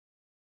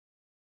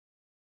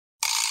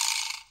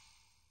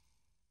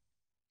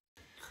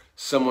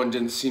someone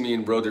didn't see me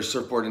and rode their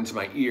surfboard into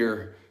my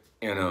ear,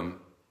 and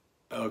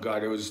oh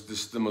God, it was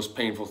just the most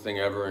painful thing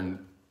ever,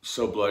 and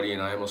so bloody,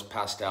 and I almost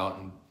passed out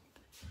and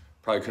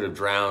probably could have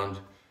drowned,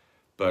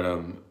 but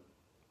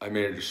I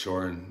made it to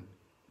shore and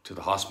to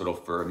the hospital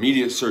for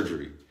immediate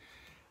surgery.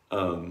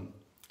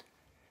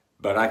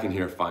 But I can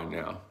hear fine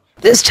now.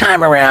 This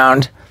time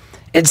around,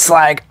 it's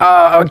like,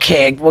 oh,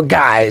 okay, well,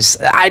 guys,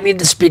 I need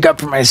to speak up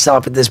for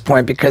myself at this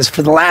point, because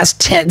for the last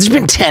 10, it's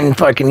been 10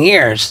 fucking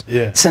years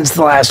since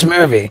the last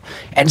movie.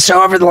 And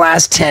so over the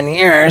last 10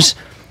 years,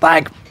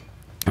 like,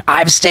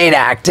 I've stayed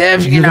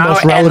active, you know, the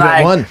most relevant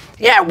and like, one.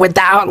 yeah,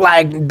 without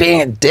like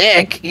being a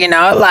dick, you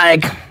know,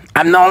 like,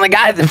 I'm the only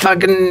guy that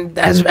fucking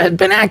has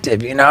been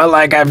active, you know?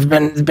 Like, I've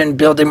been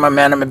building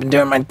momentum, I've been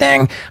doing my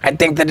thing. I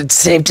think that it's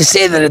safe to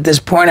say that at this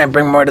point I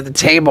bring more to the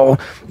table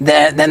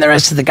than the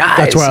rest of the guys.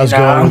 That's where I was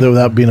going with it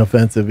without being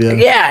offensive, yeah.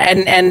 Yeah,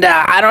 and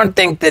I don't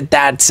think that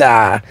that's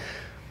a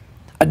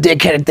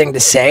dickheaded thing to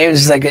say. It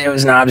was like, it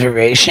was an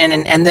observation.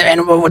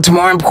 And what's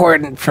more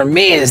important for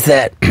me is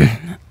that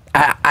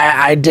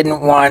I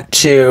didn't want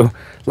to,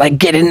 like,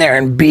 get in there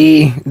and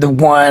be the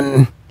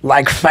one,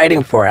 like,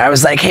 fighting for it. I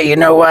was like, hey, you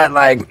know what,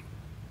 like,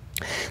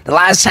 the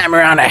last time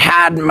around I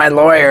had my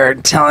lawyer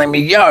telling me,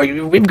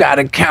 yo, we've got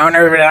a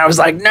counter, and I was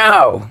like,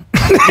 no.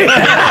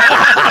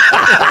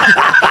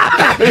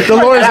 The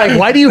lawyer's like,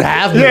 why do you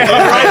have me?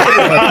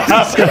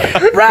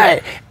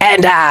 Right.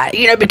 And,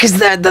 you know, because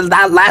that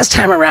last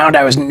time around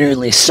I was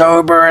newly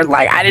sober.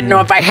 Like, I didn't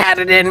know if I had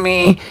it in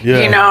me.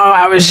 Yeah. You know,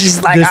 I was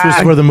just like... This was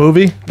for the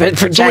movie? But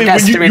for So wait,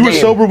 Jackass when you were 3D.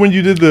 sober when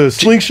you did the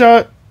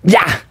slingshot?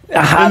 Yeah.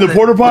 In the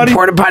porta potty? The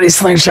porta potty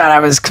slingshot, I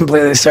was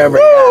completely sober.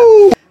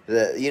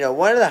 The, you know,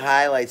 one of the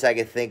highlights I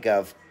could think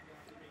of,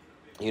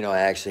 you know, I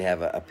actually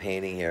have a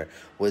painting here,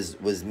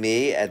 was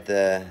me at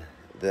the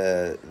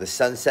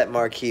Sunset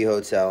Marquis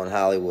Hotel in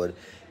Hollywood,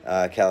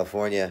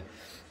 California,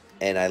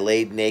 and I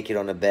laid naked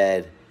on a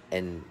bed,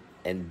 and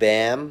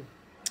Bam,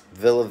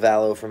 Villa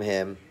Vallo from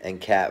him,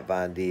 and Kat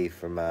Von D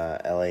from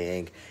LA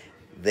Inc.,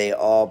 they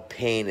all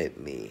painted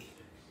me.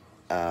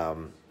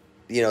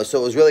 You know, so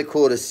it was really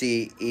cool to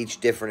see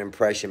each different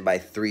impression by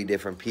 3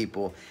 different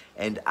people.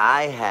 And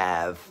I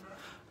have,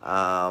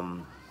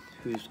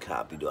 whose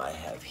copy do I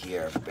have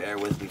here? Bear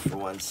with me for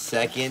 1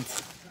 second.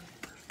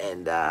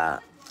 And I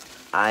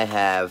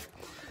have,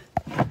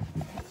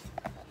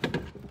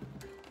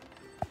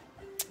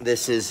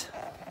 this is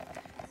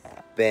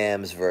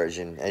Bam's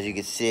version. As you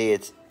can see,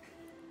 it's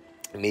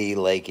me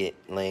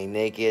laying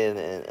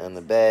naked on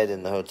the bed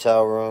in the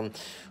hotel room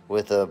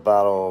with a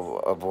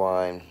bottle of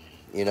wine,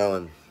 you know,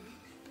 and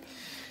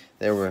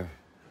there were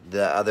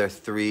the other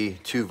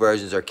 2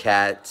 versions are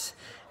Cats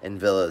and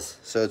Villas.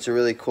 So it's a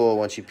really cool,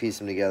 once you piece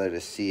them together, to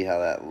see how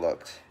that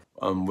looked.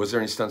 Was there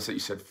any stunts that you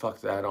said,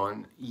 fuck that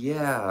on?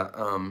 Yeah,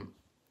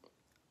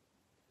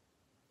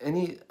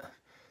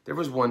 there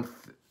was one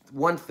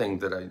thing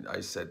that I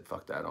said,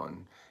 fuck that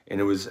on.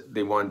 And it was,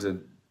 they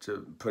wanted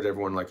to put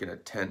everyone like in a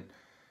tent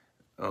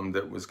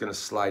that was gonna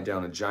slide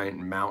down a giant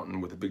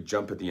mountain with a big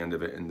jump at the end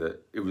of it. And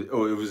it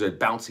was a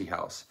bouncy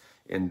house.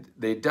 And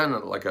they'd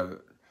done like a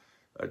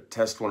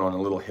test one on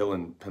a little hill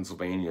in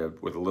Pennsylvania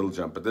with a little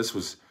jump, but this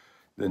was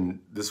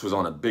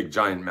on a big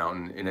giant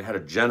mountain, and it had a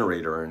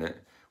generator in it,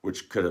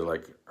 which could have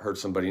like hurt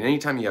somebody. And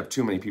anytime you have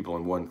too many people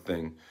in one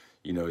thing,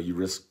 you know, you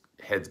risk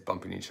heads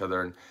bumping each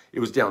other. And it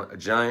was down a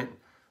giant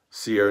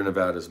Sierra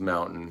Nevadas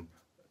mountain,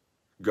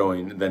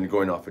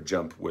 going off a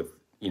jump with,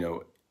 you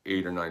know,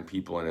 8 or 9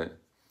 people in it.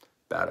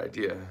 Bad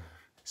idea.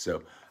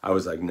 So I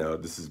was like, no,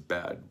 this is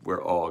bad.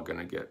 We're all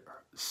gonna get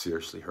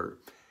seriously hurt.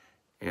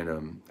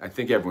 And I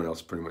think everyone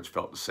else pretty much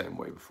felt the same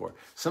way before.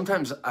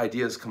 Sometimes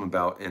ideas come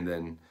about and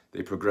then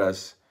they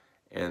progress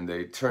and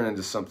they turn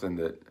into something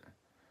that,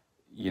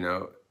 you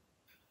know,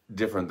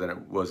 different than it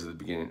was at the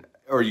beginning.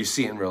 Or you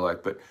see it in real life.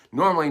 But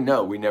normally,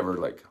 no, we never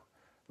like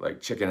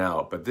chicken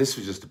out. But this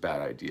was just a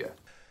bad idea.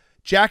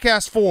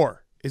 Jackass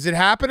 4, is it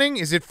happening?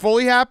 Is it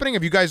fully happening?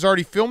 Have you guys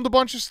already filmed a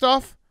bunch of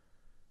stuff?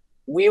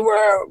 We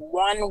were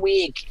 1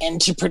 week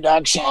into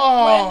production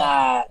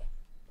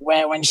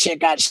when shit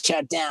got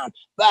shut down.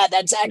 But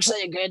that's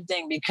actually a good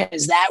thing,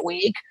 because that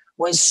week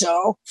was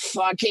so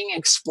fucking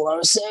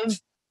explosive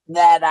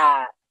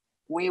that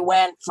we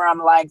went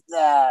from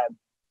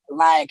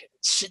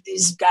should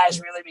these guys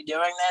really be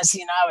doing this?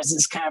 You know, is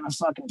this kind of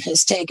a fucking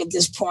piss take at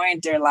this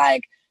point? They're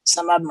like,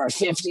 some of them are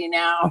 50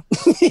 now.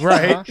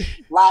 Right.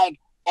 Like,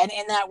 and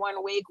in that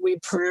 1 week, we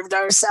proved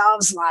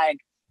ourselves. Like,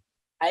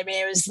 I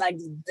mean, it was like,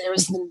 there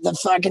was the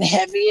fucking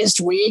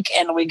heaviest week,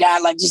 and we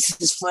got like just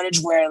this footage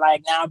where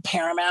like now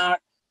Paramount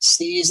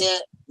sees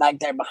it, like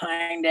they're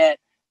behind it,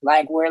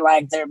 like we're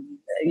like they're,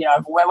 you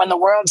know, when the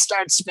world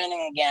starts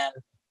spinning again,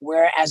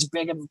 we're as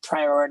big of a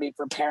priority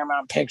for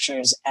Paramount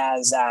Pictures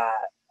as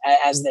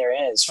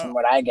there is, from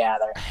what I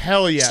gather.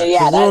 Hell yeah. So,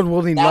 yeah, the world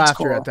will need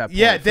laughter cool. at that point,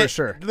 Yeah, for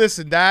sure.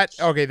 Listen, that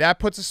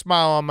puts a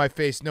smile on my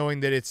face knowing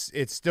that it's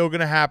still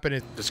gonna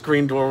happen. The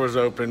screen door was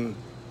open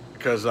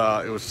because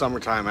it was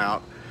summertime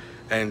out,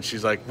 And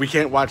she's like, we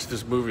can't watch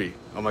this movie.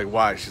 I'm like,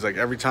 why? She's like,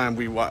 every time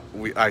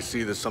I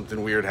see this,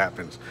 something weird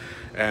happens.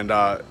 And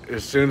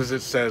as soon as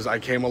it says, I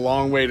came a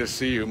long way to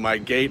see you, my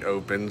gate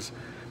opens,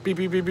 beep,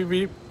 beep, beep, beep,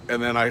 beep.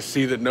 And then I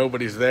see that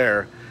nobody's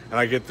there. And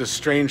I get this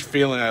strange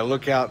feeling. I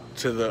look out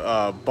to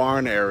the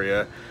barn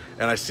area,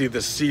 and I see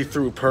this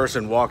see-through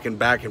person walking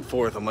back and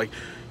forth. I'm like,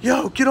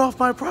 yo, get off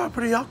my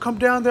property. I'll come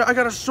down there. I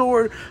got a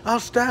sword. I'll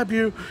stab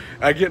you.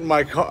 I get in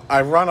my car.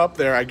 I run up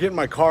there. I get in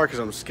my car because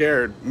I'm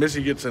scared.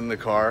 Missy gets in the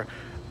car.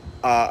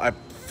 I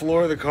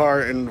floor the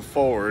car in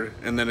forward,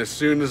 and then as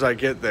soon as I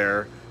get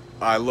there,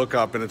 I look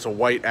up, and it's a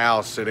white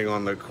owl sitting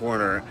on the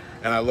corner,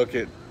 and I look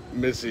at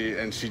Missy,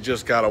 and she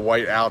just got a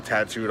white owl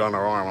tattooed on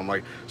her arm. I'm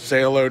like,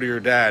 say hello to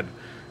your dad.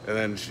 And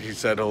then she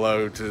said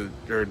hello to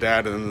her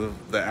dad, and then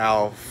the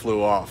owl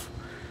flew off.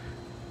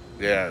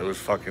 Yeah, it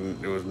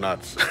was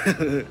nuts.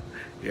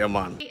 Yeah,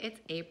 man.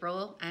 It's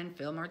April and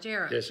Phil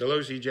Margera. Yes, hello,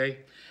 CJ.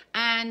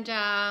 And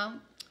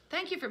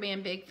thank you for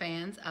being big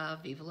fans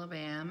of Viva La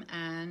Bam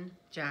and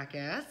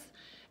Jackass.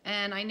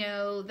 And I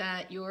know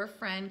that your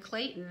friend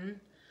Clayton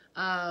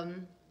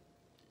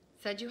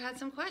said you had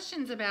some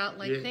questions about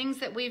things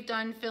that we've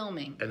done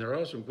filming. And there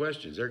are some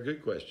questions. They're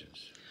good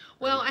questions.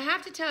 Well, I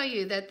have to tell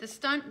you that the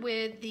stunt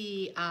with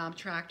the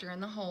tractor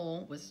in the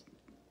hole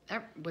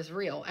was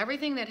real.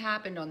 Everything that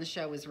happened on the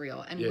show was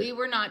real, and we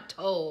were not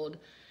told.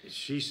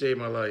 She saved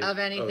my life. Of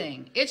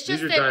anything. It's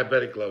just these are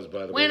diabetic gloves,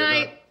 by the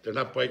way. They're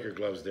not biker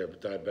gloves there,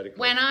 but diabetic gloves.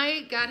 When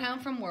I got home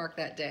from work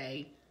that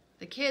day,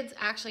 the kids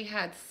actually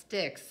had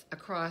sticks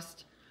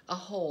across a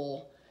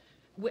hole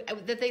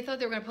that they thought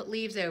they were going to put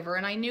leaves over,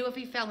 and I knew if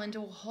he fell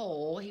into a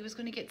hole, he was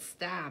going to get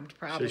stabbed,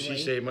 probably. So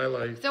she saved my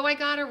life. So I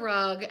got a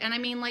rug, and I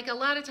mean, a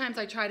lot of times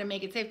I try to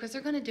make it safe because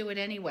they're going to do it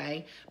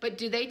anyway. But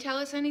do they tell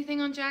us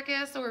anything on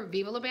Jackass or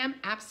Viva La Bam?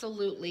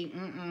 Absolutely.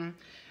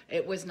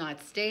 It was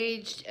not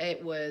staged.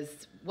 It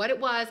was what it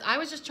was. I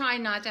was just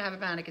trying not to have a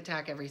panic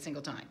attack every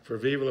single time. For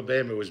Viva La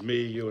Bam, it was me,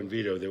 you, and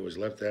Vito that was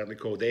left out in the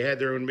cold. They had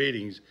their own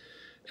meetings,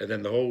 and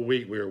then the whole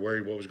week we were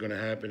worried what was going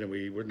to happen, and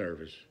we were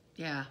nervous.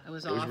 Yeah, it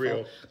was awful. It was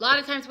real. A lot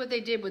of times what they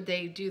did would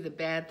they do the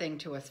bad thing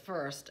to us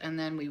first, and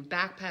then we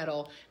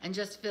backpedal and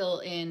just fill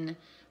in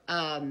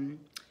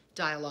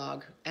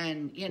dialogue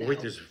and,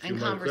 and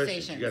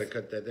conversations. You got to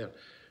cut that down.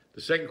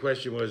 The second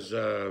question was,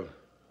 well,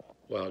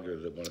 I'll go to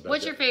the one about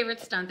What's your favorite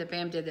stunt that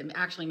Bam did that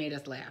actually made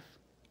us laugh?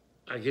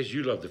 I guess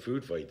you loved the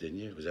food fight, didn't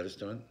you? Was that a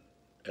stunt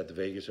at the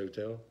Vegas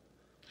hotel?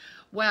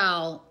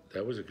 Well,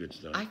 that was a good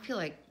stunt. I feel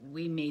like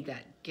we made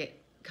that get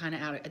kind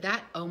of out of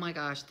that. Oh my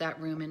gosh, that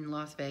room in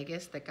Las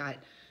Vegas that got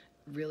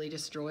really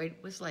destroyed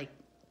was like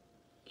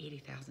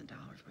 $80,000.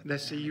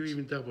 Let's see, you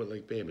even double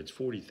it Bam. It's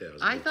 $40,000.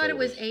 I thought it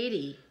was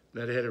 80.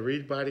 Now they had to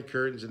read-buy the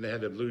curtains, and they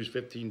had to lose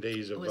 15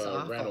 days of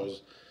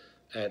rentals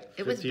at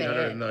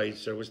 $1,500 a night.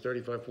 So it was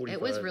 $35, $45. It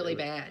was really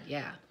bad,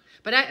 yeah.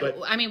 But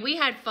I mean, we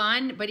had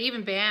fun, but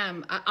even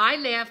Bam, I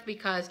laughed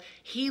because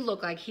he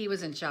looked like he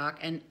was in shock,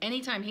 and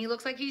anytime he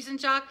looks like he's in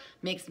shock,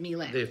 makes me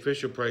laugh. The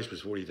official price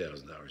was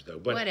 $40,000, though.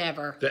 But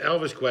whatever. The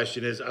Elvis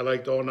question is, I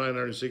liked all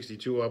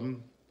 962 of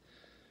them.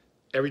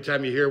 Every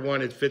time you hear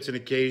one, it fits an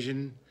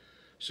occasion,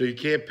 so you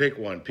can't pick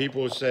one.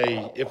 People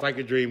say, If I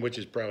Could Dream, which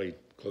is probably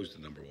close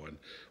to number one,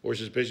 or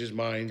Suspicious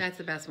Mind. That's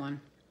the best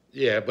one.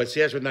 Yeah, but see,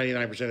 that's what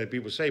 99% of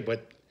people say,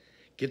 but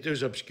get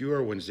those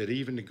obscure ones that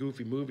even the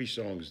goofy movie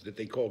songs that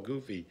they call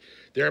goofy,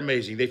 they're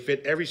amazing. They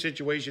fit every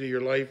situation of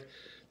your life.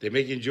 They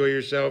make you enjoy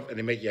yourself, and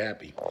they make you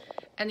happy.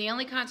 And the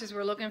only concerts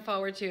we're looking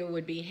forward to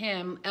would be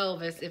him,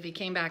 Elvis, if he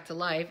came back to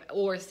life,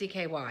 or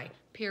CKY,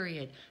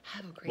 period.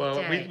 Have a great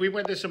day. Well, we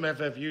went to some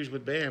FFUs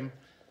with Bam,